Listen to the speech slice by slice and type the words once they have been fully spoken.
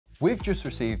We've just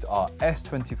received our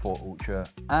S24 Ultra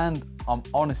and I'm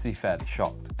honestly fairly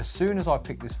shocked. As soon as I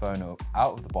pick this phone up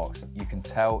out of the box, you can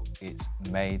tell it's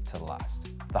made to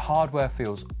last. The hardware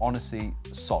feels honestly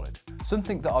solid.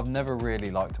 Something that I've never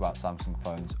really liked about Samsung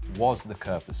phones was the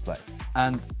curved display,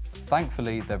 and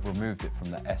thankfully they've removed it from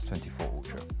the S24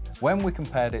 Ultra. When we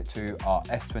compared it to our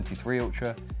S23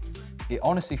 Ultra, it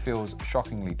honestly feels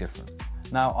shockingly different.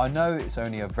 Now I know it's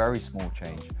only a very small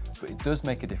change, but it does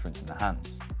make a difference in the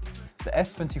hands. The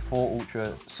S24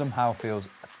 Ultra somehow feels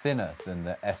thinner than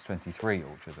the S23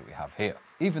 Ultra that we have here.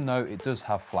 Even though it does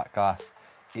have flat glass,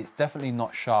 it's definitely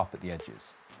not sharp at the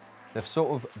edges. They've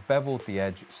sort of beveled the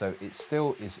edge so it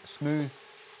still is smooth,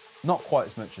 not quite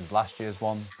as much as last year's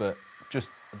one, but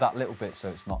just that little bit so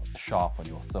it's not sharp on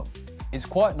your thumb. It's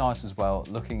quite nice as well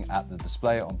looking at the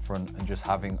display on front and just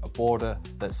having a border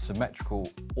that's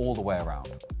symmetrical all the way around.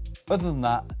 Other than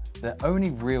that, the only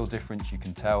real difference you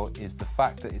can tell is the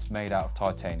fact that it's made out of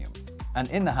titanium. And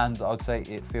in the hands, I'd say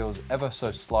it feels ever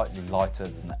so slightly lighter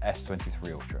than the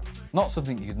S23 Ultra. Not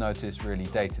something you could notice really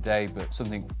day to day, but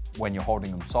something when you're holding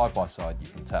them side by side, you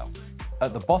can tell.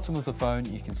 At the bottom of the phone,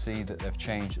 you can see that they've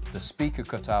changed the speaker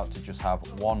cutout to just have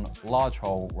one large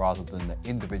hole rather than the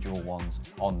individual ones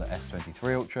on the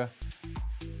S23 Ultra.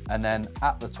 And then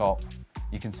at the top,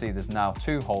 you can see there's now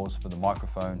two holes for the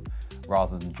microphone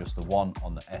rather than just the one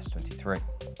on the S23.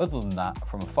 Other than that,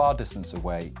 from a far distance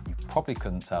away, you probably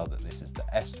couldn't tell that this is the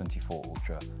S24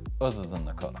 Ultra other than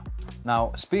the colour.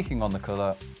 Now, speaking on the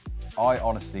colour, I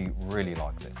honestly really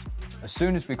like this. As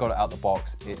soon as we got it out the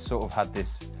box, it sort of had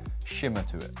this shimmer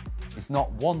to it. It's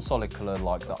not one solid colour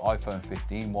like the iPhone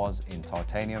 15 was in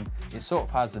titanium, it sort of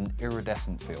has an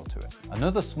iridescent feel to it.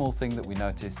 Another small thing that we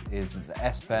noticed is that the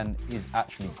S Pen is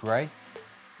actually grey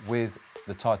with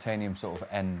the titanium sort of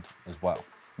end as well.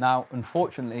 Now,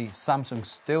 unfortunately, Samsung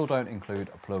still don't include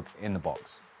a plug in the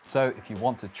box. So if you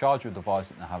want to charge your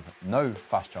device and have no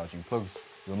fast charging plugs,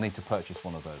 you'll need to purchase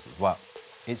one of those as well.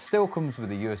 It still comes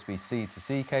with a USB-C to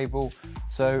C cable,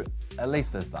 so at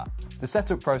least there's that. The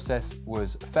setup process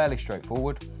was fairly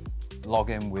straightforward. Log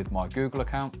in with my Google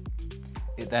account.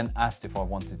 It then asked if I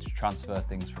wanted to transfer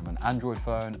things from an Android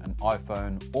phone, an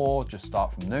iPhone, or just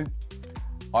start from new.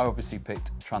 I obviously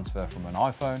picked transfer from an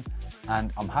iPhone,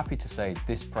 and I'm happy to say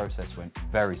this process went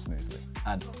very smoothly,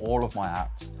 and all of my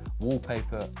apps,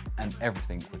 wallpaper, and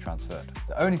everything were transferred.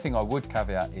 The only thing I would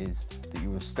caveat is that you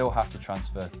will still have to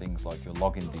transfer things like your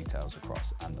login details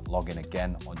across and log in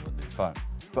again on your new phone.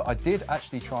 But I did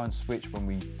actually try and switch when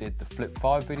we did the Flip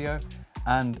 5 video,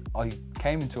 and I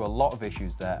came into a lot of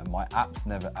issues there and my apps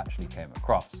never actually came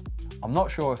across. I'm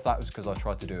not sure if that was because I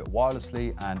tried to do it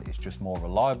wirelessly and it's just more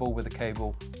reliable with a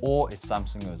cable, or if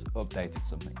Samsung has updated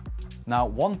something. Now,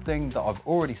 one thing that I've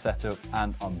already set up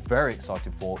and I'm very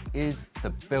excited for is the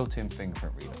built-in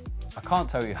fingerprint reader. I can't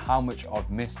tell you how much I've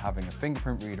missed having a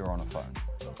fingerprint reader on a phone.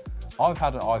 I've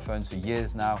had an iPhone for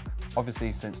years now.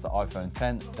 Obviously, since the iPhone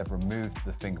 10, they've removed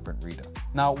the fingerprint reader.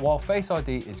 Now, while Face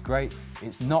ID is great,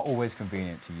 it's not always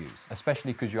convenient to use,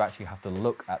 especially because you actually have to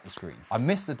look at the screen. I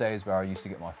miss the days where I used to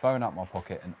get my phone out my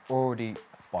pocket and already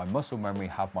by muscle memory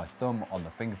have my thumb on the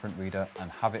fingerprint reader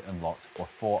and have it unlocked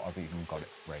before I've even got it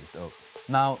raised up.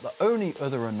 Now, the only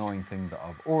other annoying thing that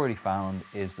I've already found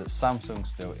is that Samsung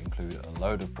still include a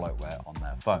load of bloatware on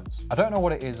their phones. I don't know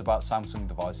what it is about Samsung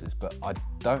devices, but I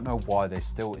don't know why they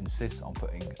still insist on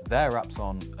putting their apps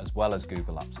on as well as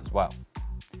Google apps as well.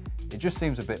 It just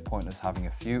seems a bit pointless having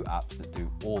a few apps that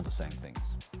do all the same things.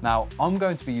 Now, I'm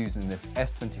going to be using this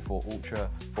S24 Ultra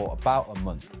for about a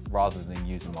month rather than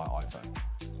using my iPhone.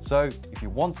 So if you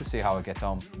want to see how I get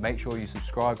on, make sure you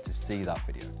subscribe to see that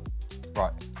video.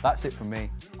 Right, that's it from me.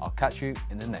 I'll catch you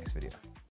in the next video.